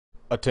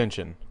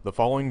Attention! The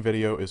following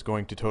video is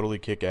going to totally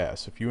kick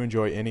ass. If you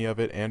enjoy any of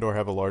it and or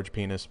have a large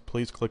penis,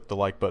 please click the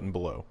like button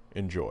below.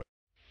 Enjoy.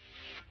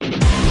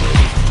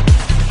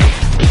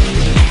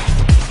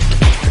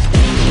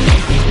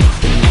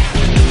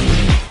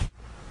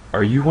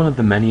 Are you one of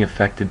the many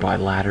affected by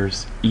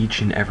ladders each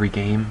and every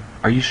game?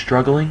 Are you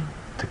struggling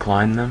to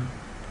climb them?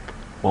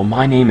 Well,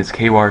 my name is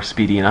TvWarder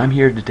Speedy and I'm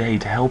here today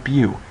to help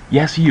you,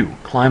 yes you,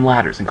 climb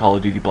ladders in Call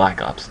of Duty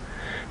Black Ops.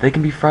 They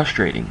can be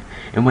frustrating,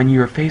 and when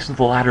you are faced with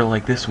a ladder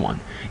like this one,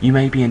 you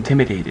may be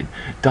intimidated,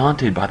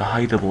 daunted by the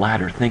height of the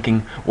ladder,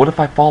 thinking, what if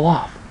I fall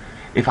off?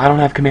 If I don't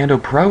have Commando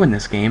Pro in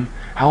this game,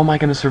 how am I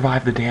going to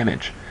survive the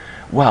damage?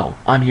 Well,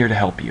 I'm here to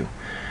help you.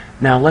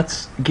 Now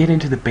let's get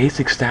into the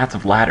basic stats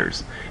of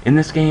ladders. In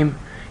this game,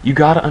 you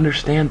gotta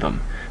understand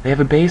them. They have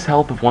a base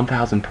health of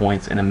 1000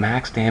 points and a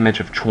max damage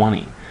of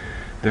 20.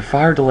 Their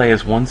fire delay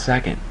is 1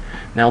 second.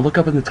 Now look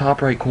up in the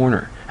top right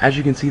corner. As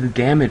you can see, the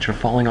damage of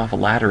falling off a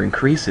ladder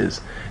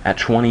increases at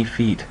 20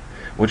 feet,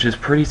 which is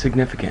pretty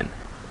significant.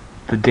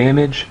 The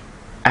damage,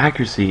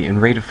 accuracy, and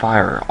rate of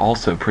fire are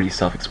also pretty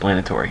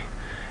self-explanatory.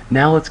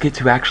 Now let's get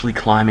to actually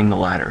climbing the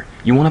ladder.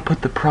 You want to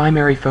put the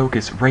primary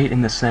focus right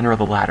in the center of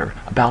the ladder,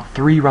 about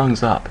 3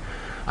 rungs up.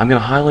 I'm going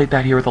to highlight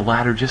that here with a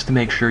ladder just to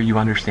make sure you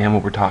understand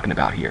what we're talking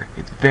about here.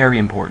 It's very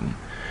important.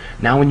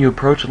 Now when you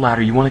approach the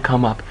ladder, you want to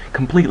come up,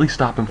 completely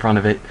stop in front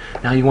of it.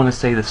 Now you want to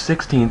say the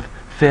 16th,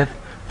 5th,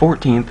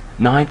 14th,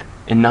 9th,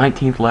 and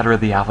 19th letter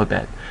of the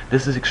alphabet.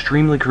 This is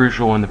extremely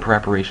crucial in the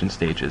preparation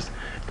stages.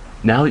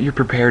 Now that you're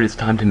prepared, it's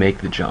time to make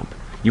the jump.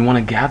 You want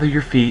to gather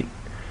your feet,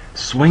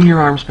 swing your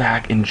arms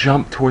back, and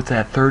jump towards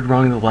that 3rd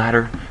rung of the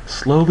ladder.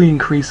 Slowly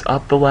increase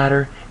up the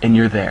ladder, and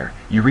you're there.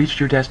 You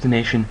reached your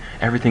destination,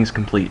 everything's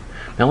complete.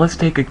 Now let's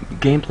take a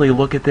gameplay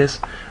look at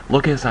this.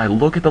 Look as I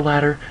look at the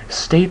ladder,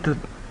 state the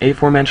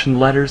aforementioned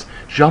letters,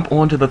 jump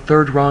onto the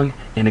 3rd rung,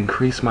 and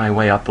increase my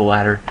way up the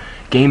ladder.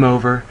 Game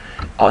over.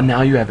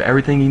 Now you have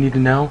everything you need to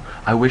know.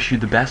 I wish you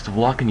the best of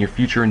luck in your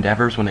future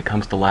endeavors when it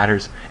comes to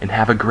ladders, and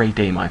have a great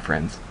day, my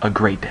friends. A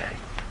great day.